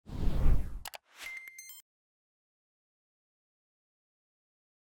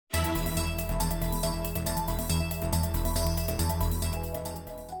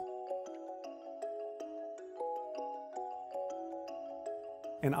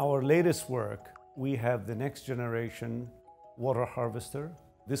In our latest work, we have the next generation water harvester.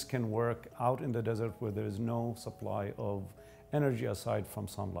 This can work out in the desert where there is no supply of energy aside from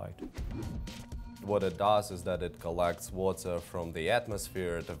sunlight. What it does is that it collects water from the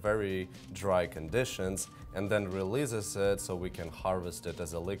atmosphere at very dry conditions and then releases it so we can harvest it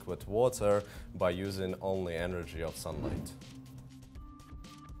as a liquid water by using only energy of sunlight.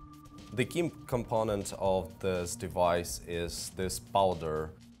 The key component of this device is this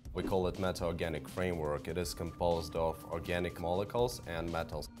powder. We call it meta-organic framework. It is composed of organic molecules and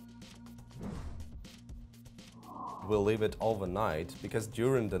metals. We leave it overnight because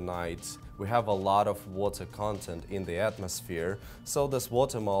during the night we have a lot of water content in the atmosphere, so this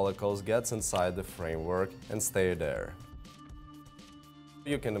water molecules gets inside the framework and stay there.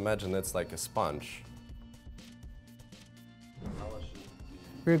 You can imagine it's like a sponge.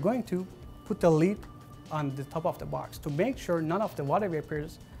 We're going to put the lid on the top of the box to make sure none of the water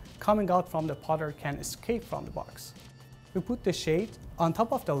vapors coming out from the powder can escape from the box. We put the shade on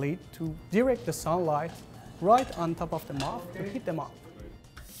top of the lid to direct the sunlight right on top of the mouth to heat them up.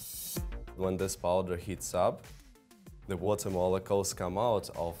 When this powder heats up, the water molecules come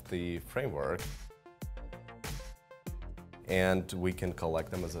out of the framework and we can collect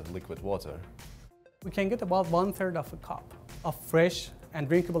them as a liquid water. We can get about 1/3 of a cup of fresh and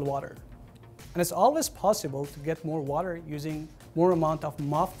drinkable water. And it's always possible to get more water using more amount of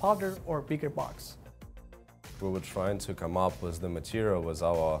mouth powder or bigger box. We were trying to come up with the material with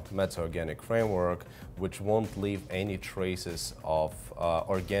our meta-organic framework, which won't leave any traces of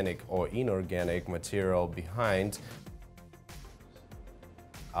organic or inorganic material behind.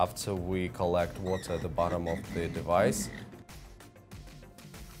 After we collect water at the bottom of the device,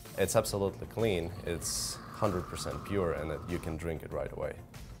 it's absolutely clean. It's 100% pure and you can drink it right away.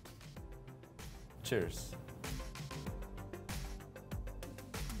 Cheers.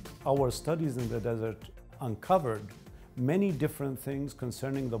 Our studies in the desert uncovered many different things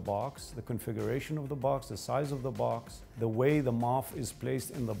concerning the box, the configuration of the box, the size of the box, the way the MOF is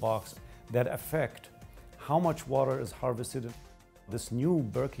placed in the box that affect how much water is harvested. This new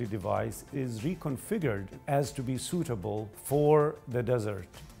Berkeley device is reconfigured as to be suitable for the desert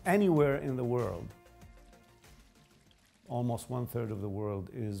anywhere in the world. Almost 1/3 of the world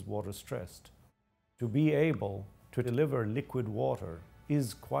is water stressed. To be able to deliver liquid water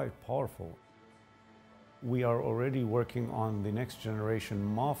is quite powerful. We are already working on the next generation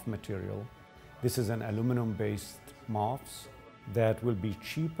MOF material. This is an aluminum-based MOFs that will be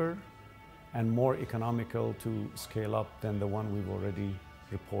cheaper and more economical to scale up than the one we've already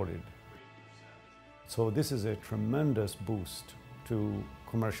reported. So this is a tremendous boost to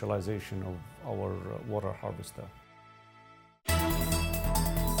commercialization of our water harvester.